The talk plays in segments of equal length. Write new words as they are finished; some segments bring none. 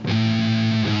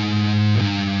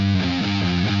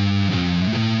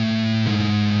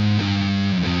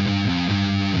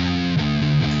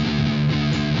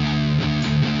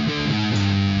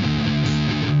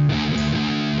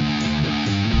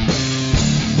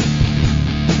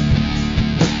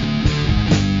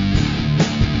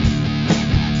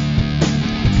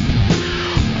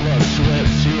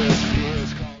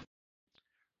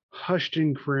hushed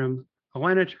and grim,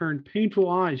 Atlanta turned painful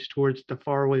eyes towards the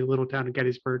faraway little town of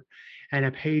Gettysburg, and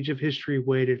a page of history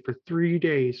waited for 3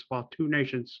 days while two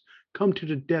nations come to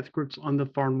the death grips on the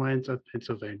farmlands of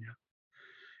Pennsylvania.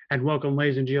 And welcome,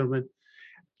 ladies and gentlemen,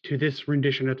 to this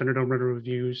rendition of Thunderdome Retro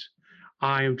Reviews.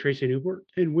 I am Tracy Newport,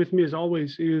 and with me, as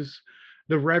always, is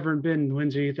the Reverend Ben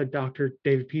Lindsay, the Dr.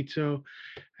 David Pizzo,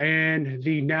 and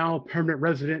the now permanent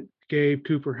resident Gabe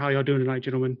Cooper. How y'all doing tonight,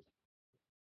 gentlemen?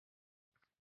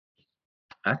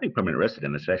 I think permanent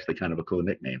resident is actually kind of a cool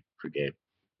nickname for Gabe.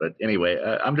 But anyway,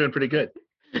 I'm doing pretty good.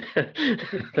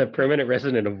 The permanent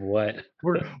resident of what?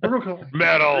 We're gonna call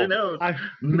Metal.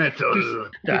 Metal.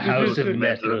 The House of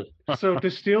Metal. So to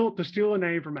steal a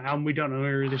name from an album we done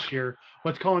earlier this year,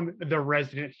 let's call him the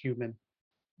Resident Human.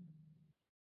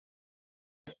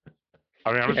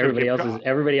 I mean,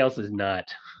 everybody else is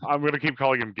not. I'm gonna keep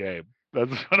calling him Gabe. That's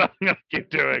what I'm gonna keep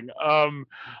doing.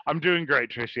 I'm doing great,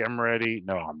 Tracy. I'm ready.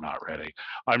 No, I'm not ready.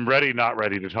 I'm ready, not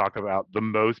ready to talk about the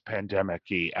most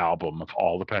pandemic-y album of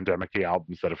all the pandemic-y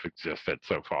albums that have existed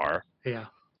so far. Yeah.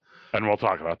 And we'll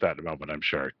talk about that in a moment, I'm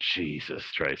sure. Jesus,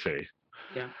 Tracy.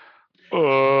 Yeah.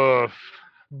 Oof.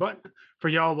 But for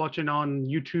y'all watching on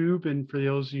YouTube, and for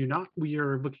those of you not, we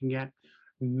are looking at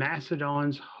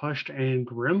Mastodon's Hushed and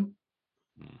Grim.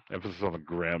 Emphasis on the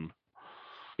grim.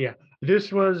 Yeah.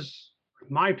 This was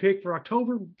my pick for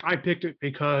October. I picked it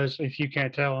because, if you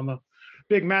can't tell, I'm a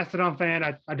big Mastodon fan.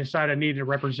 I decided I needed to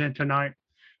represent tonight.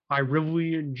 I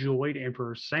really enjoyed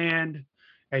Emperor Sand.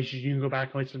 As you can go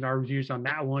back and listen to our reviews on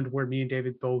that one, where me and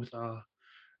David both,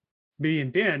 me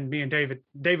and David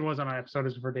was on an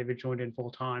episode before David joined in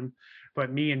full time,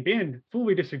 but me and Ben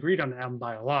fully disagreed on the album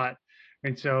by a lot.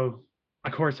 And so,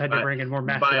 of course, I had to bring in more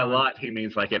Mastodon. By a lot, he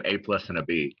means like an A+ and a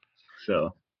B.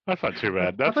 So that's not too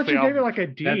bad. I thought you gave it like a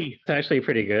D. That's actually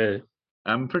pretty good.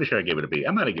 I'm pretty sure I gave it a B.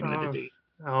 I might have given it a D.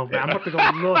 Oh man, I'm about to go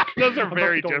look. Those are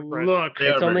very different. Look,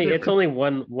 it's only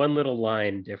one little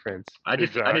line difference. I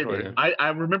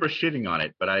remember shitting on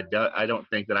it, but I don't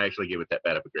think that I actually gave it that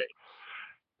bad of a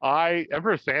grade.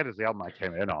 Emperor Sand is the album I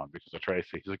came in on because of Tracy.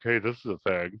 He's like, hey, this is a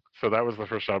thing. So that was the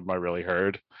first album I really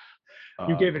heard.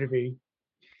 You gave it a B.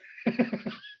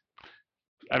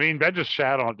 I mean, Ben just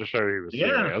shat on it to show he was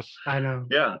serious. I know.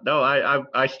 Yeah, no,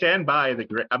 I stand by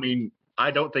the. I mean,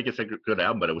 I don't think it's a good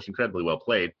album, but it was incredibly well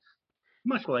played.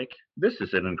 Much like this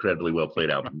is an incredibly well played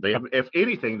album. They have, if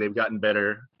anything, they've gotten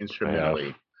better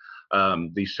instrumentally.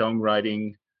 The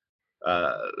songwriting,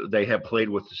 they have played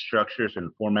with the structures and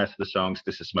formats of the songs.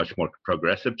 This is much more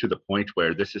progressive, to the point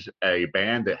where this is a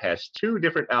band that has two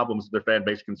different albums their fan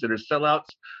base considers sellouts,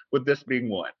 with this being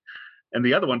one. And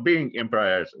the other one being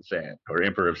Emperor of Sand, or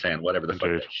Emperor of Sand, whatever the fuck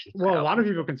that shit. Well, a lot of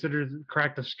people consider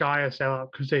Crack the Sky a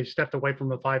sellout because they stepped away from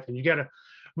Leviathan. You got to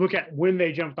look at when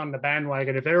they jumped on the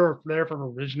bandwagon. If they were there from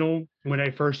original, when they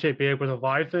first hit big with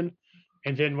Leviathan,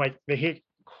 and then like they hit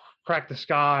Crack the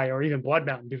Sky or even Blood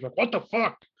Mountain, people are like, what the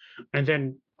fuck? And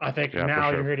then I think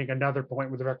now you're hitting another point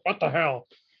where they're like, what the hell?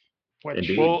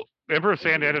 Well, Emperor of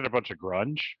Sand added a bunch of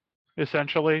grunge,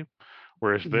 essentially.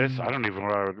 Whereas this, I don't even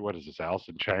know, what is this, Alice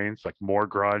in Chains? Like more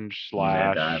grunge /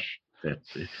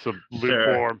 some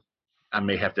lukewarm. I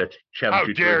may have to challenge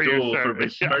you to a duel for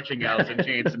besmirching Alice in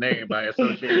Chains' name by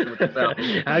association with this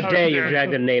album. How dare you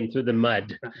drag the name through the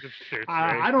mud?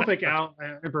 I don't think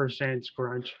Emperor Sand's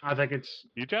grunge. I think it's...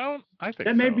 You don't? I think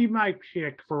that may be my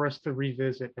pick for us to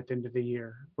revisit at the end of the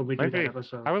year when we do that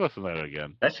episode. I would listen to that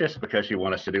again. That's just because you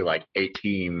want us to do like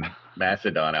 18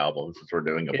 Mastodon albums since we're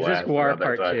doing a blast. Is this Guar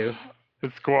Part 2?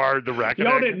 It's Guar, the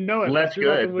Reckoning. Y'all didn't know it. Less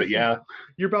good, but yeah.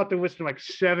 You're about to listen to like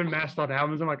 7 Mastodon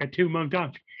albums in like a 2-month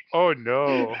time. Oh,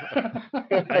 no.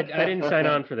 I didn't sign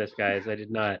on for this, guys. I did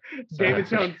not. David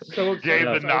sounds so excited.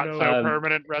 Gabe, the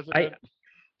not-so-permanent resident.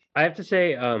 I have to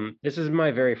say, this is my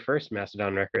very first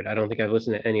Mastodon record. I don't think I've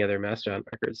listened to any other Mastodon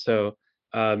records. So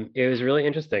it was really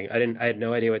interesting. I had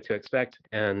no idea what to expect.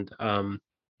 And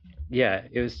yeah,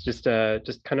 it was just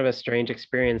kind of a strange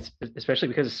experience, especially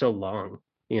because it's so long,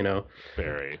 you know.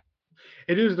 Very.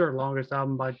 It is their longest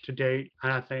album to date,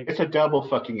 and I think it's a double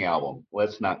fucking album.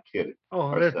 Let's not kid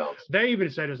ourselves. They even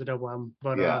said it was a double album.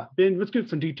 But Ben, let's get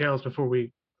some details before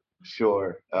we.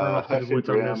 Sure. It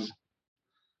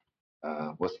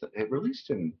released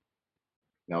in?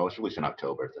 No, it was released in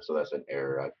October, so that's an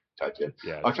error I typed in.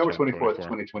 Yeah, October 24th,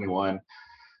 2021.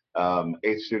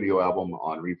 8th studio album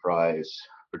on Reprise.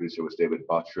 Producer was David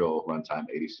Bottrill. Runtime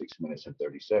 86 minutes and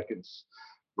 30 seconds.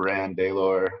 Brand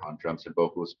Daylor on drums and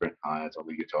vocals, Brent Hines on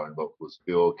lead guitar and vocals,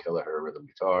 Bill Kelleher rhythm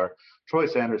guitar, Troy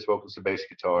Sanders vocals and bass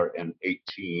guitar, and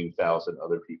 18,000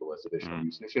 other people as additional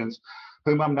musicians,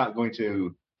 whom I'm not going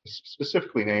to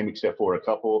specifically name except for a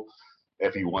couple.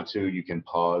 if you want to, you can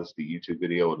pause the YouTube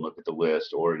video and look at the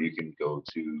list, or you can go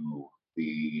to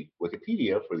the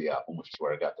Wikipedia for the album, which is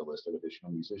where I got the list of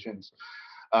additional musicians.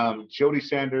 Jodie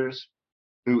Sanders,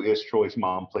 who is Troy's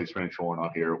mom, plays Rachel on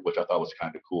here, which I thought was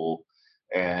kind of cool.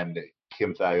 And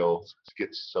Kim Thayil's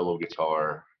solo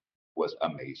guitar was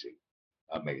amazing.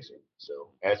 Amazing.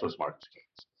 So, as was Marcus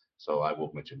King's. So, I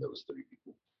will mention those three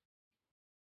people.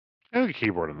 I think the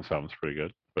keyboard on this album's pretty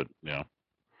good, but yeah.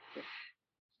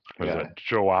 Was Yeah. it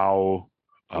Joao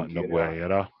Nogueira.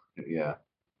 Nogueira? Yeah.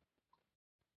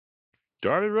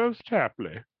 Darby Rose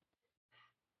Tapley.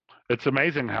 It's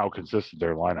amazing how consistent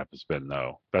their lineup has been,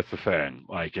 though. That's the thing.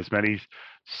 Like, as many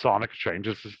sonic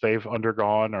changes as they've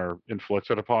undergone or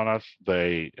inflicted upon us,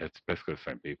 it's basically the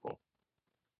same people.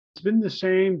 It's been the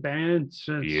same band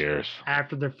since Years.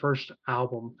 after their first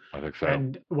album. I think so.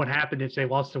 And what happened is they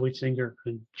lost the lead singer,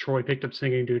 and Troy picked up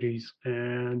singing duties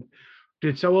and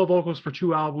did solo vocals for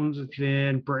 2 albums. And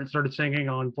then Brent started singing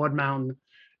on Blood Mountain,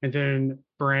 and then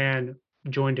Bran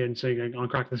joined in singing on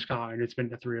Crack the Sky, and it's been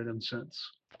the 3 of them since.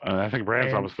 I think Brand's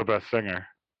And- almost the best singer.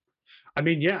 I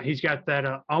mean, yeah, he's got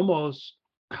that almost.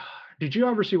 Did you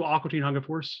ever see Aqua Teen Hunger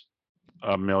Force?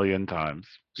 A million times.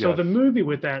 So Yes. the movie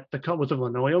with that, The Cut with the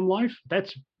Linoleum Life,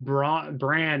 that's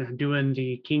Bran doing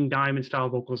the King Diamond style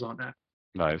vocals on that.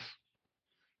 Nice.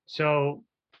 So,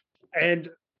 and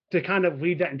to kind of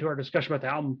lead that into our discussion about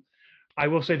the album, I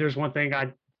will say there's one thing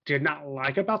I did not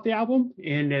like about the album,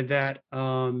 in that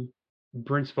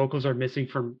Brent's vocals are missing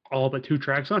from all but 2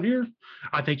 tracks on here.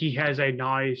 I think he has a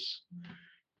nice,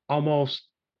 almost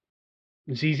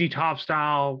ZZ Top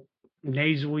style,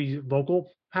 nasally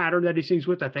vocal pattern that he sings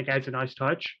with. I think adds a nice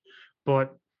touch.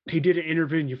 But he did an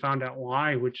interview and you found out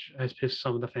why, which has pissed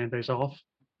some of the fan base off.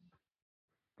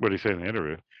 What did he say in the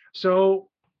interview? So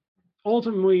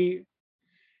ultimately,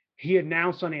 he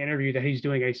announced on the interview that he's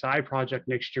doing a side project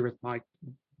next year with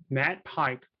Matt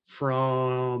Pike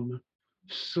from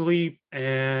Sleep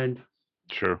and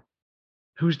Sure.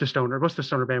 who's the stoner? What's the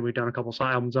stoner band we've done a couple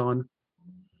albums on?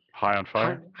 High on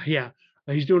Fire? Yeah,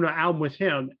 he's doing an album with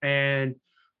him, and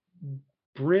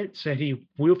Brent said he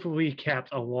willfully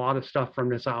kept a lot of stuff from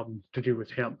this album to do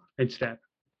with him instead.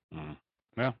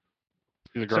 Yeah.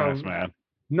 He's a grown-ass So- man.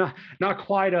 Not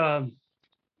quite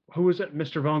who was it,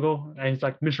 Mr. Bungle? And it's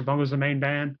like Mr. Bungle's the main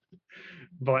band,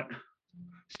 but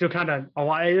still kind of a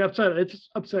lot. It's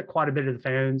upset quite a bit of the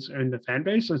fans and the fan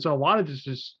base, and so a lot of this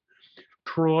is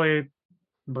Troy,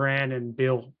 Bran, and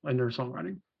Bill and their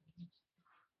songwriting.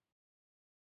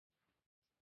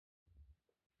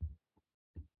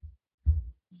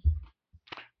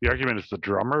 The argument is the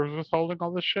drummer was holding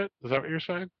all this shit? Is that what you're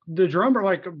saying? The drummer,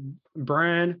 like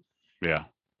Bran, Yeah.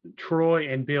 Troy,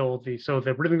 and Bill,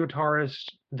 the rhythm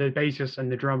guitarist, the bassist,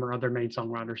 and the drummer are their main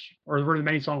songwriters, or were the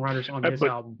main songwriters on this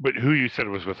album. But who you said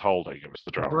was withholding? It was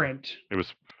the drummer. Brent, It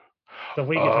was. the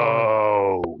lead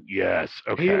guitar. Oh, yes.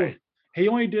 Okay. He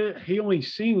only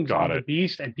sings Got on it. The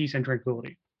Beast and Peace and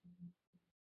Tranquility.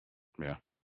 Yeah.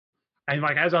 And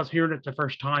like as I was hearing it the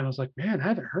first time, I was like, man, I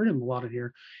haven't heard him a lot in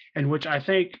here. And which I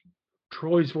think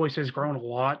Troy's voice has grown a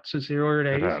lot since the earlier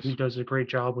It days. has. He does a great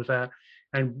job with that.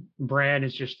 And Brad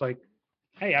is just like,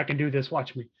 hey, I can do this,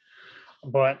 watch me.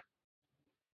 But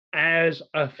as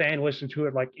a fan listening to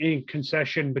it, like in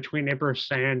concession between Emperor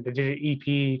Sand, they did an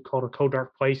EP called A Cold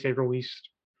Dark Place they released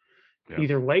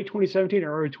either late 2017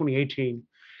 or early 2018.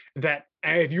 That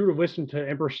if you were listening to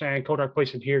Emperor Sand, Cold Dark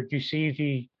Place in here, you see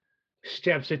the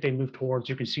steps that they move towards.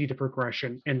 You can see the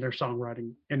progression in their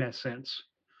songwriting in that sense.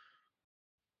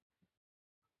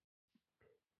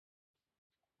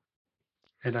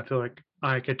 And I feel like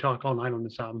I could talk all night on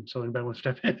this album, so anybody want to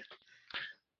step in?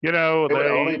 You know, It would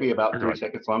only they. be about Go 3 ahead.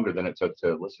 seconds longer than it took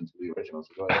to listen to the original.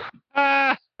 So go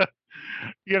ahead.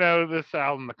 You know, this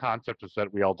album, the concept is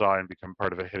that we all die and become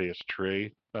part of a hideous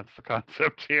tree. That's the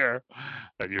concept here.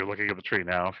 And you're looking at the tree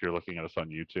now if you're looking at us on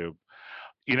YouTube.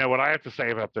 You know, what I have to say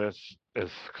about this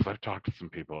is, because I've talked to some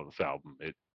people on this album,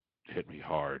 it hit me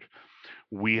hard.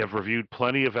 We have reviewed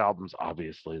plenty of albums,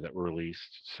 obviously, that were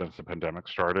released since the pandemic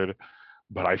started.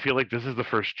 But I feel like this is the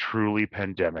first truly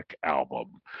pandemic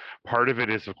album. Part of it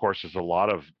is, of course, there's a lot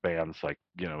of bands like,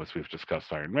 you know, as we've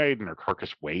discussed, Iron Maiden or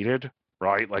Carcass waited,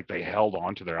 right? Like they held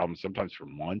on to their albums sometimes for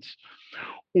months.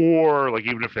 Or like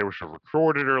even if they were sort of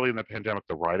recorded early in the pandemic,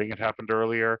 the writing had happened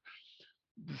earlier.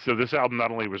 So this album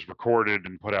not only was recorded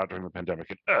and put out during the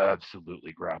pandemic, it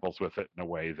absolutely grapples with it in a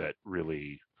way that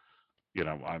really, you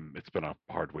know, it's been a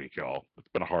hard week, y'all. It's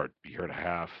been a hard year and a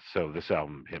half. So this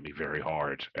album hit me very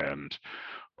hard, and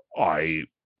I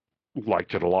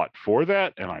liked it a lot for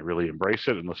that, and I really embrace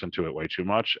it and listen to it way too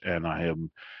much. And I am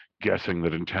guessing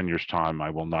that in 10 years' time, I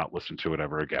will not listen to it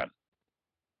ever again.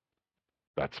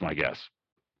 That's my guess.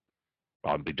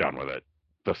 I'll be done with it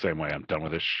the same way I'm done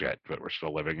with this shit, but we're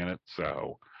still living in it.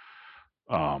 So,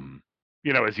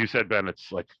 as you said, Ben,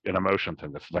 it's like an emotion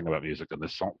thing. That's the thing about music. And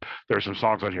this song, there's some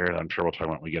songs on here that I'm sure we'll talk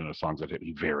about when we get into songs that hit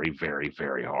me very, very,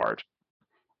 very hard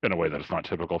in a way that is not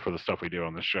typical for the stuff we do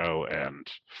on the show. And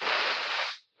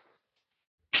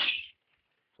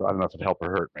so I don't know if it helped or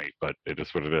hurt me, but it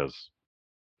is what it is.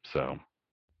 So,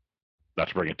 not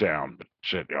to bring it down, but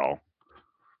shit, y'all.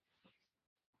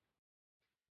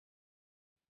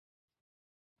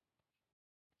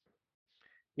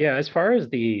 Yeah, as far as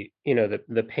the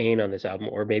pain on this album,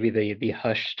 or maybe the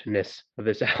hushedness of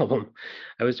this album,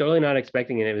 I was totally not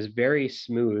expecting it. It was very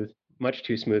smooth, much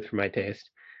too smooth for my taste.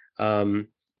 And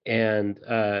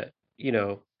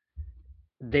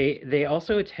they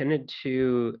also tended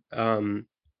to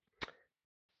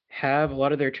have a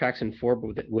lot of their tracks in four,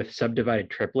 but with subdivided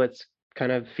triplets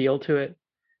kind of feel to it.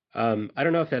 I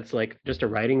don't know if that's like just a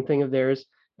writing thing of theirs,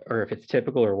 or if it's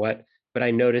typical or what, but I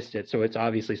noticed it, so it's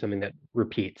obviously something that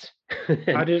repeats.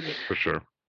 I did. For sure.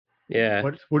 Yeah.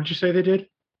 What did you say they did?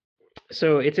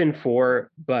 So it's in four,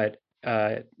 but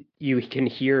you can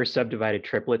hear subdivided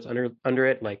triplets under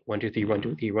it, like 1 2 3 1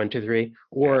 2 3 1 2 3,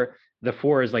 or the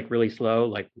four is like really slow,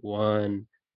 like 1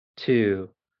 2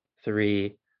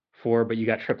 3 4, but you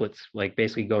got triplets like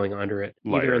basically going under it,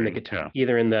 either in the Layering, guitar, yeah.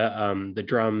 either in the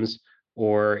drums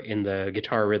or in the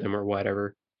guitar rhythm or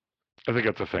whatever. I think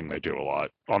that's a thing they do a lot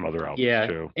on other albums Yeah,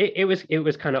 too. it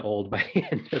was kind of old by the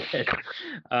end of it.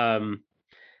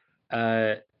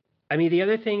 I mean, the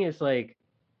other thing is like,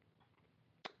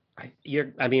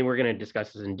 we're gonna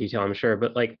discuss this in detail, I'm sure,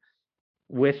 but like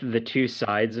with the two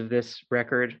sides of this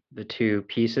record, the two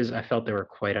pieces, I felt they were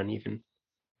quite uneven.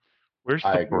 Where's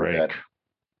I the agree with break?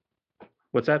 that.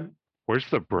 What's that? Where's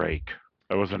the break?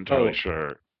 I wasn't entirely Oh.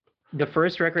 sure. The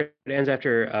first record ends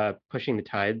after Pushing the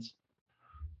Tides.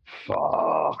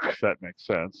 Fuck, that makes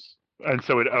sense. And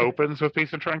so it opens with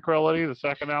Peace and Tranquility, the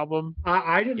second album.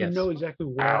 I didn't Yes. know exactly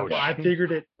where. Ouch. But I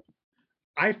figured it.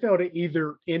 I felt it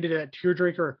either ended at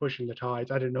Teardrinker or Pushing the Tides.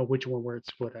 I didn't know which one where it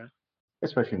split at.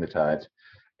 Especially in the tides.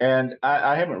 And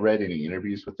I haven't read any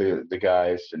interviews with the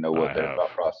guys to know what I their have. thought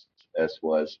process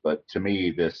was, but to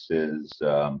me, this is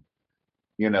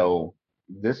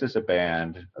this is a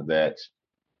band that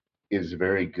is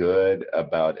very good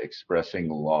about expressing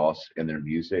loss in their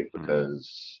music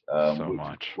because So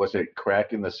much. was it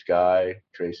Crack in the Sky,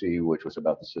 Tracy, which was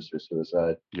about the sister's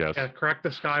suicide? Yes. Yeah, Crack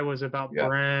the Sky was about Yeah.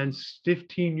 Brand's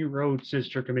 15-year-old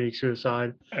sister committing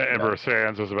suicide. Ember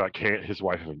Sands was about his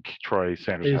wife having Troy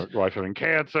Sanders' His- wife having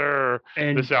cancer.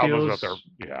 And This album's about Bill's,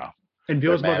 their and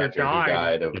Their Bill's mother manager who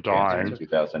died. of Dying. cancer in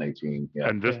 2018. Yeah.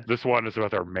 And this one is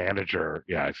about their manager.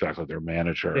 Yeah, exactly. Their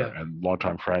manager Yeah. and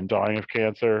longtime friend dying of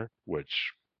cancer,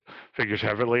 which figures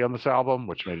heavily on this album,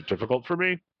 which made it difficult for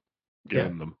me,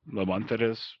 given the month it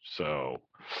is. So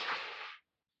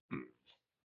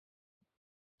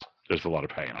there's a lot of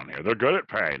pain on here. They're good at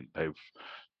pain. They've,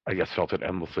 I guess, felt it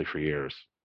endlessly for years.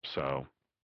 So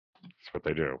that's what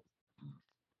they do.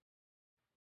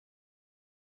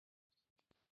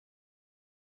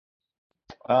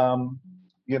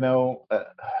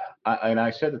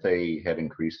 I said that they had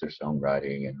increased their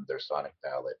songwriting and their sonic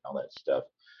palette and all that stuff,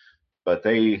 but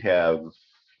they have,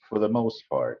 for the most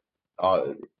part,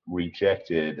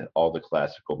 rejected all the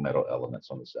classical metal elements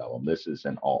on this album. This is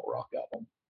an alt rock album.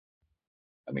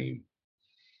 I mean,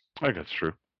 I think that's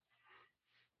true.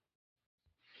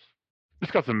 It's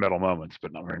got some metal moments,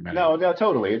 but not very many. no,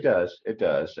 totally, it does,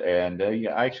 and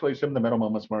actually, some of the metal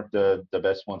moments weren't the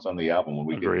best ones on the album. When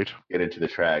we Agreed. get into the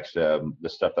tracks, the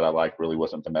stuff that I liked really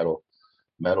wasn't the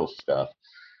metal stuff.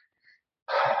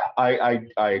 I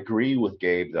agree with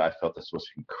Gabe that I felt this was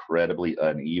incredibly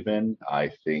uneven. I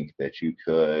think that you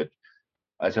could,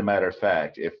 as a matter of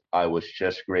fact, if I was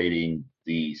just grading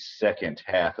the second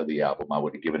half of the album, I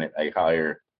would have given it a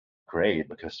higher grade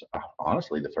because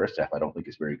honestly, the first half I don't think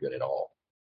is very good at all.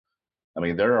 I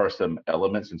mean, there are some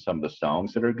elements in some of the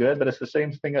songs that are good, but it's the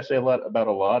same thing I say about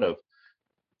a lot of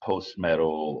post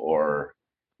metal or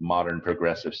modern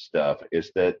progressive stuff,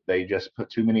 is that they just put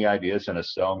too many ideas in a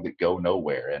song that go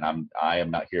nowhere, and I am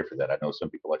not here for that. I know some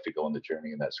people like to go on the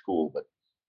journey, and that's cool, but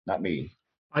not me.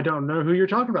 I don't know who you're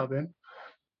talking about, Ben.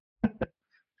 I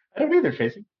don't either,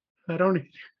 Tracy. I don't either.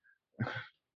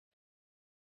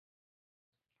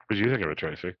 What do you think of it,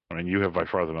 Tracy? I mean, you have by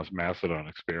far the most Mastodon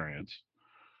experience.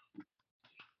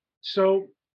 So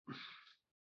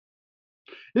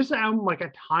this album, like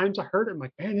at times I heard it, I'm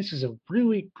like, man, this is a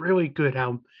really, really good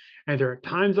album. And there are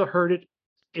times I heard it,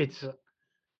 it's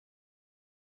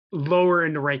lower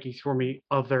in the rankings for me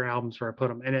of their albums where I put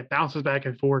them. And it bounces back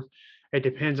and forth. It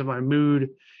depends on my mood.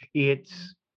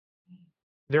 It's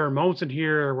there are moments in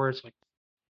here where it's like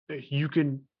you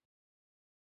can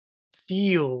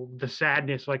feel the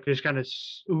sadness like just kind of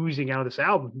oozing out of this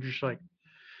album. Just like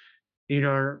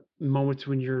moments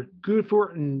when you're good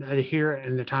for it and to hear it,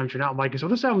 and the times you're not like it. So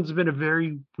this album's been a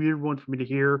very weird one for me to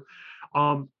hear.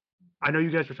 I know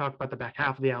you guys were talking about the back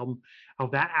half of the album.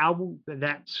 Of that album,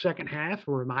 that second half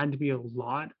reminded me a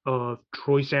lot of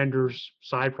Troy Sanders'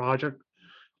 side project,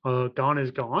 Gone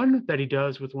is Gone, that he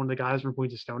does with one of the guys from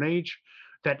Queens of Stone Age,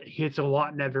 that hits a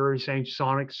lot in that very same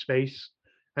sonic space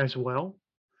as well.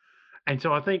 And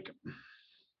so I think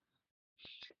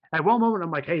at one moment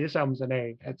I'm like, hey, this album's an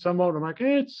A. At some moment I'm like,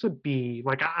 hey, it's a B.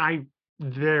 Like I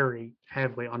vary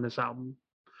heavily on this album.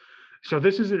 So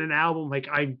this isn't an album like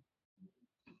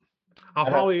I'll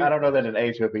probably I don't know that an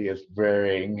A to a B is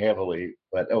varying heavily,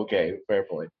 but okay, fair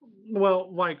point.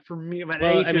 well, like for me, an Well,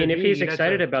 A I to a mean, if B, he's that's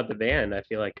excited about the band, I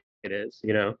feel like it is,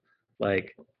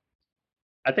 like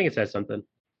I think it says something.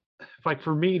 like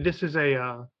for me, this is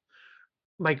a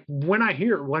like when I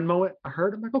hear it, one moment I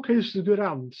heard, I'm like, okay, this is a good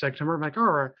album. Second time, I'm like, all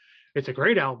right, it's a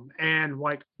great album. And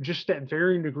like just that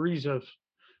varying degrees of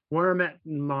where I'm at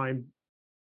in my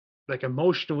like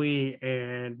emotionally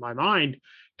and my mind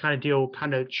kind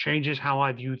of changes how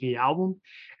I view the album.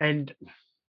 And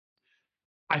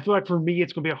I feel like for me,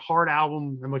 it's gonna be a hard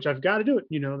album in which I've got to do it.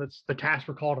 That's the task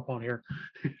we're called upon here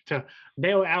to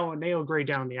nail grade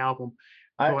down the album.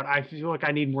 But I feel like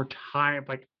I need more time.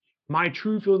 Like my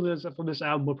true feelings for this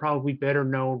album will probably be better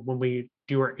known when we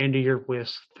do our end of year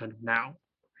list than now.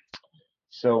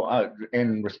 So,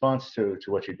 in response to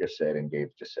what you just said and Gabe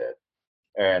just said,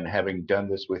 and having done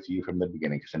this with you from the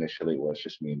beginning, because initially it was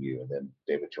just me and you, and then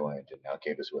David joined, and now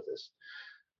Gabe is with us.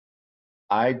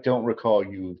 I don't recall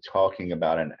you talking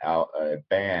about a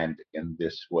band in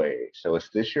this way. So, is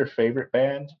this your favorite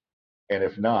band? And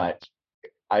if not,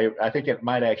 I think it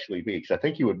might actually be, because I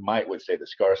think you would say the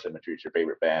Scar Symmetry is your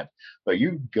favorite band, but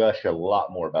you gush a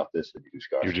lot more about this than you do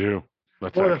Scar. You do.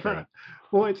 That's Well, accurate.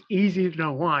 well, it's easy to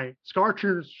know why. Scar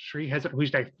Symmetry hasn't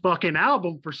released a fucking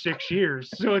album for 6 years,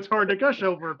 so it's hard to gush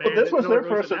over a band. Well, this was their that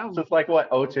released first an album. since like what,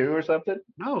 02 or something?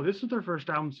 No, this is their first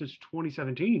album since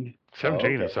 2017. 17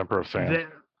 okay. is Emperor of Sand.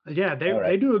 They All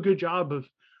right. do a good job of,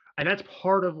 and that's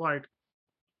part of like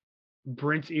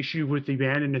Brent's issue with the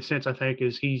band in a sense. I think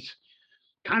is he's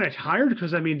kind of tired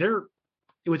because I mean they're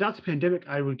without the pandemic,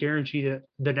 I would guarantee that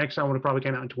the next album would probably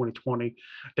come out in 2020.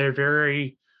 They're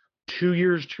very 2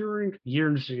 years touring, year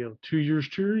in the studio, 2 years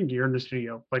touring, year in the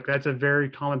studio. Like that's a very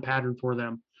common pattern for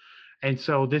them. And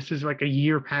so this is like a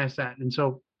year past that. And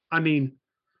so, I mean,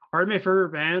 are my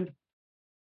favorite band?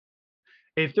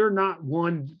 If they're not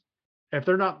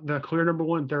the clear number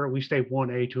one, they're at least a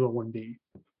 1A to a 1B.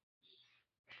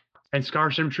 And Scar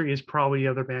Symmetry is probably the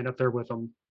other band up there with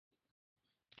them.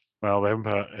 Well, they haven't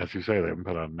put, as you say, they haven't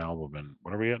put out an album in,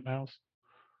 what are we at now?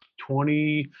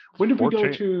 20. When did 14. we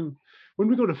go to? When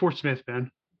did we go to Fort Smith,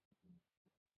 Ben?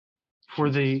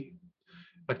 For the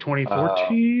like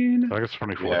 2014. I think it's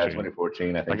 2014. Yeah,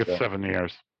 2014. I think it's so. 7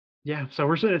 years. Yeah, so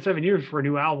we're sitting at 7 years for a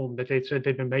new album that they said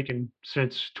they've been making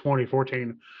since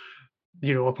 2014.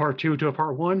 A part two to a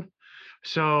part one.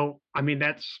 So I mean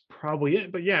that's probably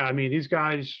it. But yeah, I mean these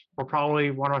guys were probably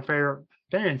one of my favorite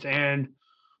bands. And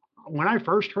when I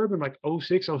first heard them like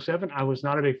 06, 07, I was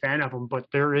not a big fan of them. But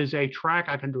there is a track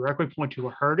I can directly point to.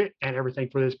 I heard it and everything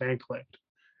for this band clicked,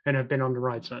 and I've been on the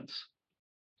ride since.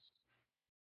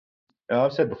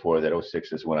 I've said before that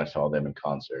 06 is when I saw them in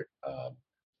concert.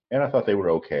 And I thought they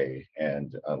were okay.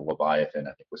 And Leviathan,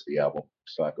 I think, was the album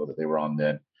cycle that they were on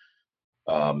then.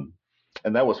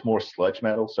 And that was more sludge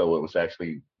metal, so it was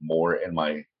actually more in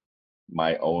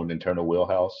my own internal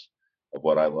wheelhouse of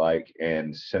what I like.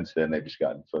 And since then, they've just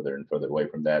gotten further and further away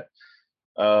from that.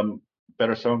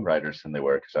 Better songwriters than they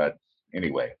were.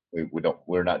 Anyway,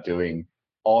 we're not doing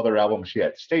all their albums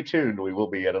yet. Stay tuned. We will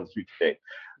be at a future date.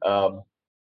 I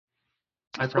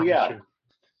promise you.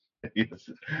 Yes.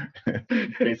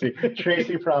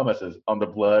 Tracy promises on the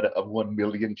blood of 1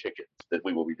 million chickens that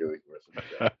we will be doing the rest of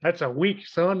the day. That's a week,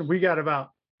 son. We got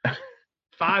about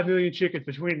 5 million chickens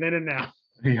between then and now.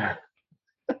 Yeah.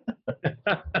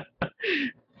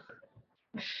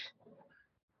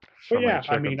 But yeah,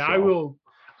 I mean, I will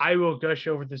gush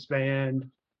over this band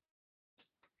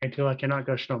until I cannot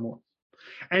gush no more.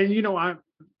 And I'm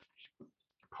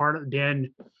part of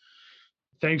Dan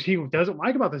things he doesn't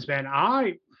like about this band.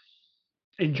 I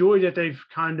enjoy that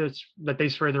they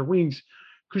spread their wings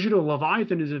because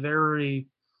Leviathan is a very,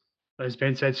 as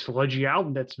Ben said, sludgy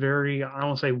album that's very, I don't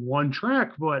want to say one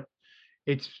track, but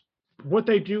it's what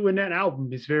they do in that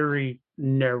album is very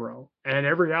narrow, and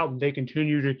every album they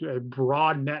continue to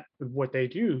broaden that what they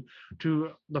do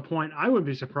to the point I would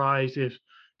be surprised if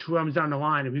 2 albums down the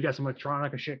line, if we got some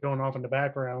electronica shit going off in the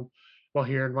background while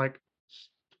hearing like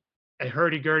a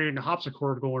hurdy-gurdy and a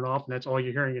harpsichord going off, and that's all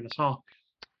you're hearing in a song.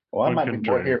 Well, I One might be can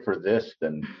more dream. here for this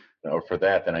than or for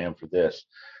that than I am for this.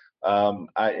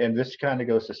 And this kind of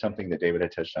goes to something that David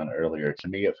had touched on earlier. To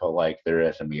me, it felt like there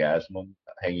is a miasma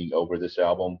hanging over this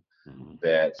album Mhm.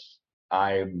 that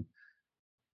I'm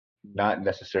not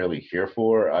necessarily here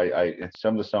for. And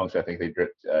some of the songs I think they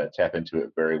tap into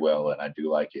it very well, and I do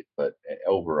like it. But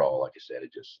overall, like I said,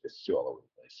 it's too all over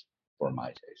the place for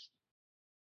my taste.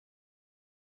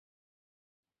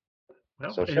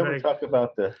 Well, So shall we anybody, talk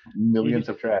about the millions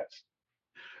of tracks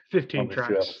 15 on these 2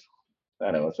 tracks. albums?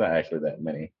 I know it's not actually that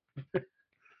many.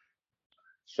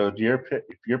 So do your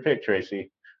pick,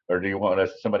 Tracy, or do you want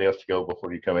somebody else to go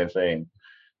before you come in saying?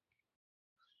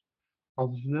 All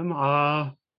of them.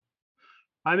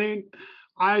 I mean,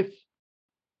 I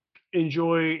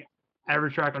enjoy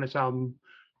every track on this album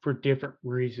for different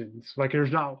reasons. Like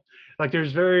there's not like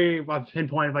there's very I've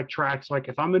pinpointed like tracks like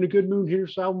if I'm in a good mood and hear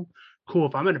this album, cool.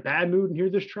 If I'm in a bad mood and hear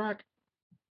this track,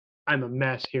 I'm a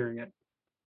mess hearing it.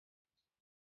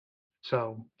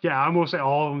 So yeah, I'm gonna say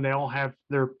all of them, they all have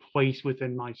their place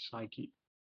within my psyche.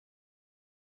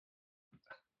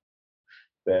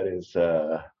 That is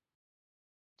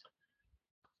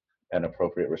an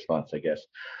appropriate response, I guess.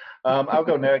 I'll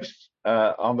go next.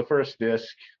 On the first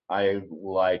disc, I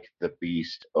like The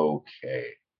Beast okay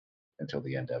until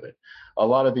the end of it. A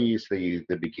lot of these, the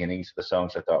beginnings of the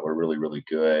songs I thought were really, really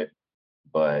good,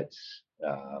 but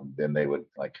then they would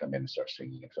like come in and start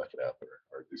singing and fuck it up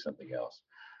or do something else.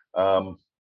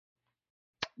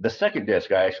 The second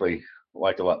disc I actually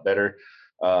liked a lot better.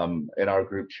 In our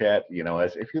group chat,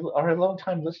 as if you are a long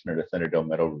time listener to Thunderdome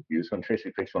Metal Reviews, when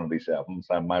Tracy picks one of these albums,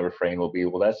 my refrain will be,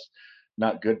 well, that's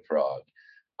not good prog.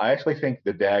 I actually think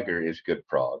The Dagger is good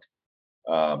prog.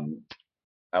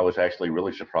 I was actually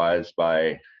really surprised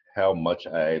by how much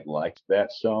I liked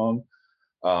that song.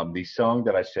 The song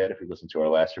that I said, if you listen to our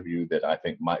last review, that I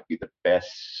think might be the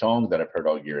best song that I've heard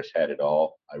all year is Had It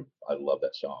All. I love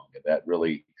that song. And that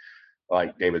really,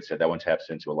 like David said, that one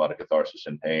taps into a lot of catharsis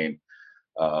and pain.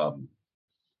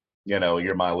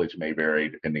 Your mileage may vary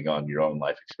depending on your own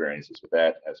life experiences with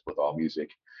that, as with all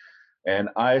music. And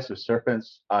Eyes of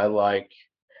Serpents, I like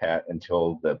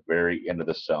until the very end of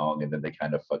the song, and then they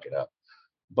kind of fuck it up.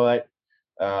 But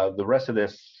the rest of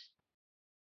this,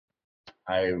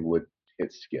 I would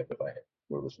hit skip if I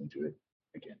were listening to it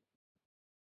again.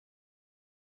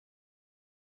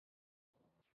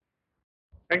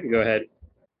 I can go ahead.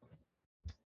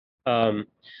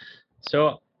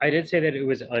 So I did say that it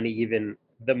was uneven.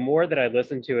 The more that I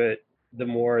listened to it, the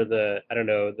more the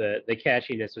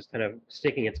catchiness was kind of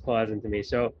sticking its claws into me.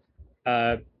 So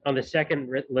on the second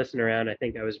listen around, I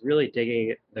think I was really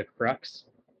digging the Crux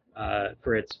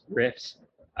for its riffs.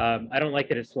 I don't like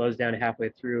that it slows down halfway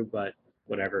through, but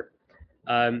whatever.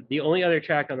 The only other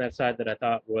track on that side that I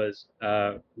thought was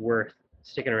worth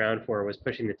sticking around for was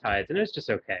Pushing the Tides, and it was just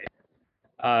okay.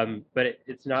 But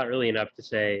it's not really enough to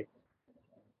say,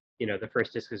 the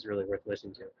first disc is really worth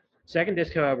listening to. Second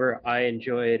disc, however, I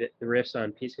enjoyed the riffs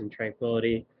on Peace and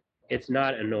Tranquility. It's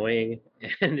not annoying,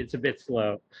 and it's a bit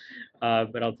slow,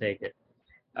 but I'll take it.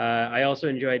 I also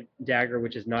enjoyed Dagger,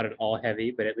 which is not at all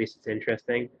heavy, but at least it's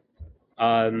interesting.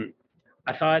 I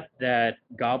thought that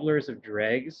Gobblers of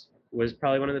Dregs was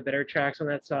probably one of the better tracks on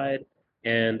that side,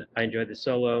 and I enjoyed the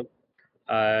solo.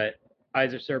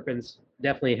 Eyes of Serpents,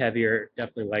 definitely heavier,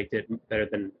 definitely liked it better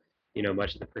than,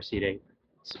 much of the preceding.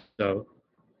 So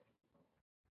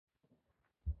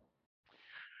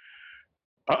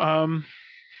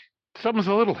Something's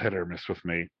a little hit or miss with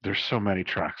me. There's so many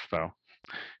tracks though.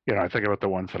 I think about the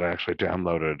ones that I actually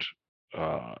downloaded.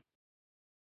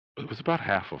 It was about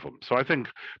half of them. So I think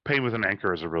Pain with an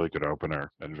Anchor is a really good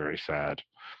opener and very sad.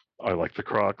 I like the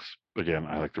Crux. Again,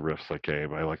 I like the riffs like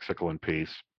Gabe. I like Sickle and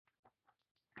Peace.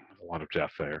 There's a lot of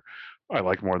death there. I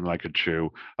like More Than I Could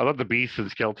Chew. I love the Beasts and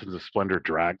Skeletons of Splendor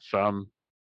drag some.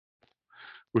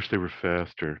 Wish they were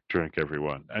faster. Drink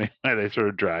everyone. Anyway, they sort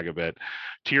of drag a bit.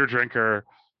 Tear Drinker,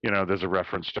 there's a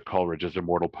reference to Coleridge's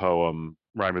immortal poem,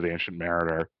 Rhyme of the Ancient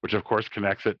Mariner, which of course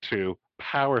connects it to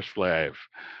Power Slave,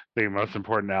 the most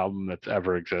important album that's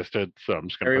ever existed. So I'm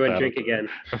just going to everyone drink again.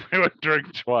 Everyone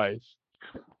drink twice.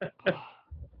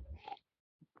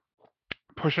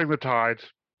 Pushing the Tides,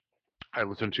 I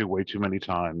listened to way too many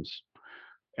times,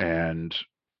 and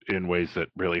in ways that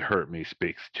really hurt me,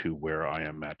 speaks to where I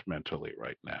am at mentally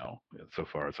right now. So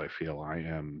far as I feel I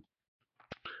am,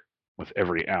 with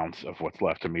every ounce of what's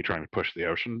left of me trying to push the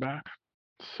ocean back.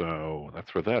 So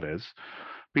that's where that is.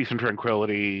 Peace and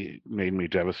Tranquility made me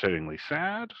devastatingly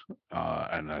sad,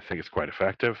 and I think it's quite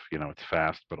effective. It's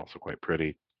fast, but also quite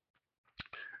pretty.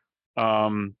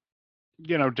 Dagger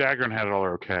and Had It All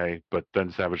are okay, but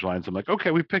then Savage Lands, I'm like,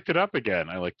 okay, we picked it up again.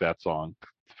 I like that song.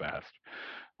 It's fast.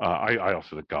 I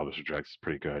also think Goblins and Dregs is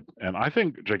pretty good. And I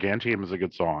think Gigantium is a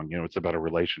good song. It's about a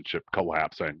relationship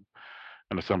collapsing.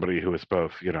 And as somebody who is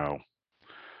both,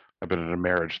 I've been in a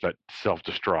marriage that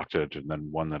self-destructed and then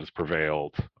one that has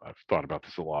prevailed. I've thought about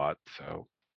this a lot. So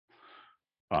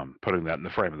putting that in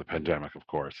the frame of the pandemic, of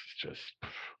course, is just,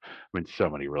 so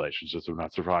many relationships have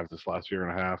not survived this last year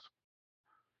and a half.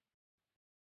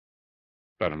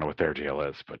 I don't know what their deal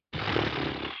is, but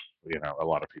a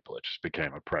lot of people, it just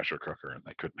became a pressure cooker and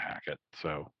they couldn't hack it.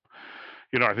 So,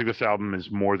 I think this album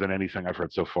is more than anything I've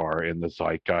heard so far in the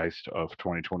zeitgeist of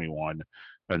 2021.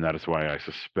 And that is why I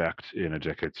suspect in a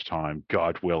decade's time,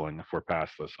 God willing, if we're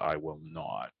past this, I will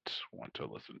not want to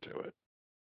listen to it.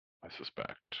 I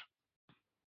suspect.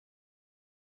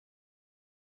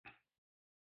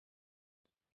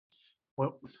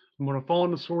 Well, I'm gonna fall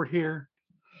on the sword here.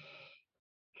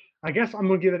 I guess I'm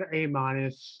gonna give it an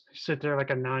A-. Sit there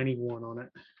like a 91 on it.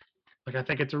 Like, I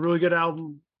think it's a really good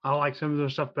album. I like some of the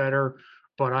stuff better,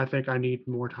 but I think I need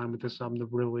more time with this album to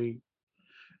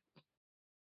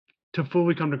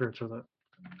fully come to grips with it.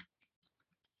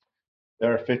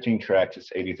 There are 15 tracks.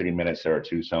 It's 83 minutes. There are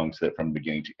 2 songs that from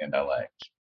beginning to end I liked.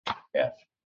 F.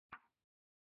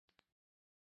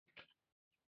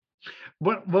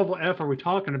 What level F are we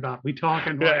talking about? We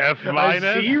talking like F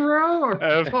minus, a 0 or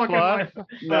F talking plus? like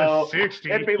No, a 60?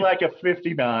 it'd be like a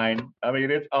 59. I mean,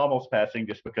 it's almost passing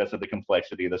just because of the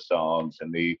complexity of the songs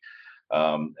and the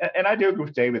and I do agree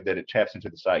with David that it taps into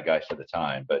the zeitgeist of the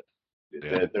time, but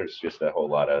there's just a whole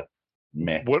lot of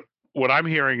meh. What I'm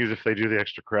hearing is if they do the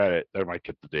extra credit, they might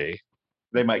get the D.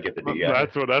 They might get the D. Yeah.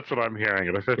 That's what I'm hearing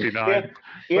at a 59.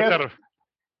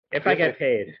 If I get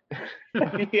paid.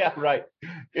 Yeah, right.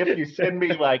 If you send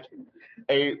me like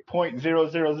a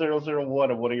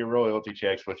 0.00001 of one of your royalty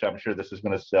checks, which I'm sure this is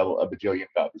going to sell a bajillion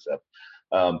copies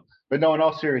of. But no, in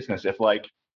all seriousness, if like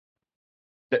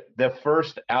the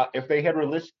first out, if they had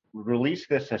released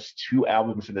this as 2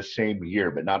 albums in the same year,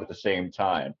 but not at the same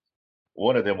time,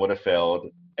 one of them would have failed.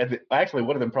 And actually,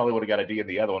 one of them probably would have got a D, and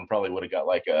the other one probably would have got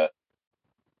like a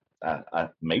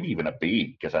maybe even a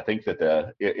B, because I think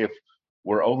that if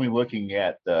we're only looking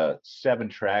at the 7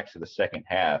 tracks of the second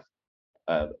half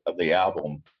of the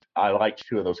album, I liked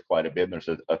 2 of those quite a bit. And there's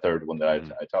a third one that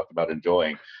I talked about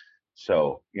enjoying.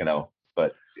 So,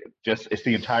 but just it's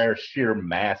the entire sheer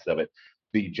mass of it,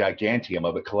 the gigantium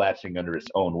of it collapsing under its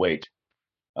own weight.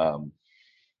 So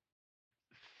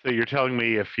you're telling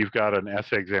me if you've got an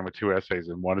essay exam with 2 essays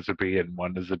and one is a B and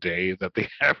one is a D, that the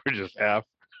average is F?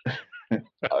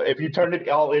 If you turn it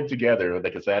all in together,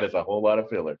 because that is a whole lot of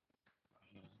filler.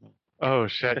 Oh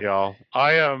shit, y'all!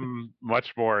 I am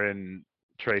much more in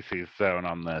Tracy's zone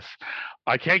on this.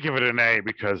 I can't give it an A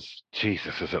because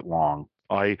Jesus, is it long?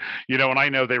 And I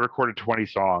know they recorded 20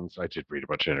 songs. I did read a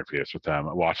bunch of interviews with them.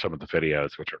 I watched some of the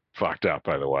videos, which are fucked up,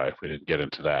 by the way. We didn't get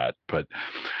into that, but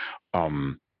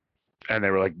and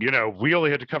they were like, we only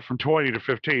had to cut from 20 to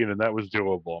 15, and that was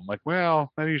doable. I'm like,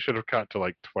 well, maybe you should have cut to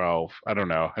like 12. I don't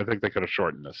know. I think they could have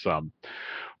shortened this some.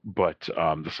 But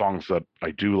the songs that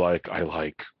I do like, I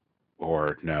like.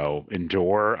 Or no,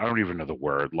 endure. I don't even know the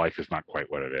word. Life is not quite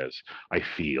what it is. I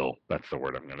feel, that's the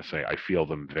word I'm going to say. I feel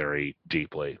them very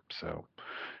deeply. So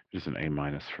it is an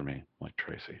A- for me, like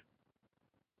Tracy.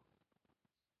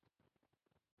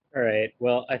 All right.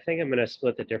 Well, I think I'm going to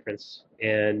split the difference,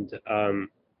 and I'm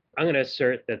going to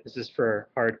assert that this is for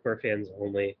hardcore fans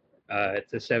only.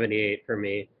 It's a 78 for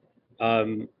me.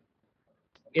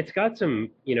 It's got some,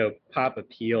 pop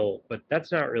appeal, but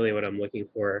that's not really what I'm looking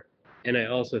for. And I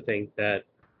also think that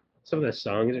some of the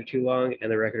songs are too long,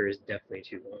 and the record is definitely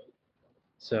too long.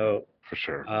 So for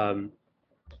sure.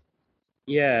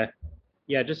 Yeah,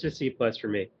 just a C+ for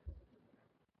me.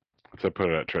 What's that put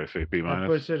it at, Tracy? B-? I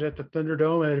put it at the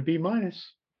Thunderdome at a B-.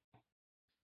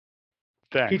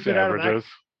 Thanks, Keeps it out of averages.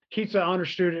 Keeps the honor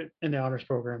student in the honors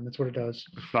program. That's what it does.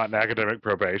 It's not an academic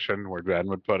probation where Ben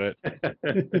would put it.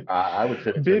 I would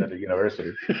send it to the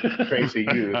university. Tracy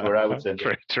U is where I would send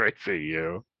it. Tracy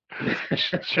U.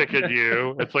 Chicken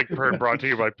U. It's like brought to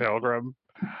you by Pilgrim.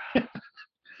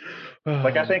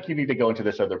 Like, I think you need to go into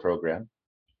this other program.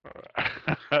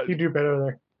 You do better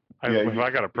there. I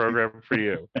got a program for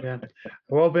you. Yeah.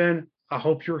 Well, Ben, I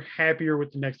hope you're happier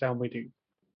with the next album we do.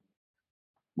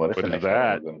 What is What the is next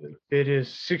that? album we're gonna do? It is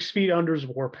 6 Feet Under's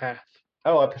Warpath.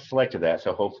 Oh, I selected that,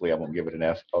 so hopefully I won't give it an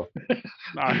F. Oh,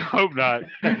 I hope not.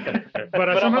 But but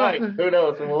I somehow might. Who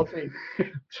knows? We'll see.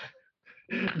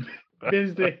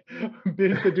 Ben's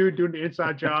the dude doing the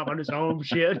inside job on his own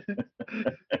shit.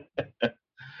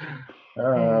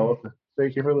 Well,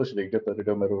 thank you for listening to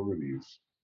Thunderdome Metal Reviews.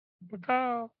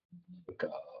 Bye. Bye.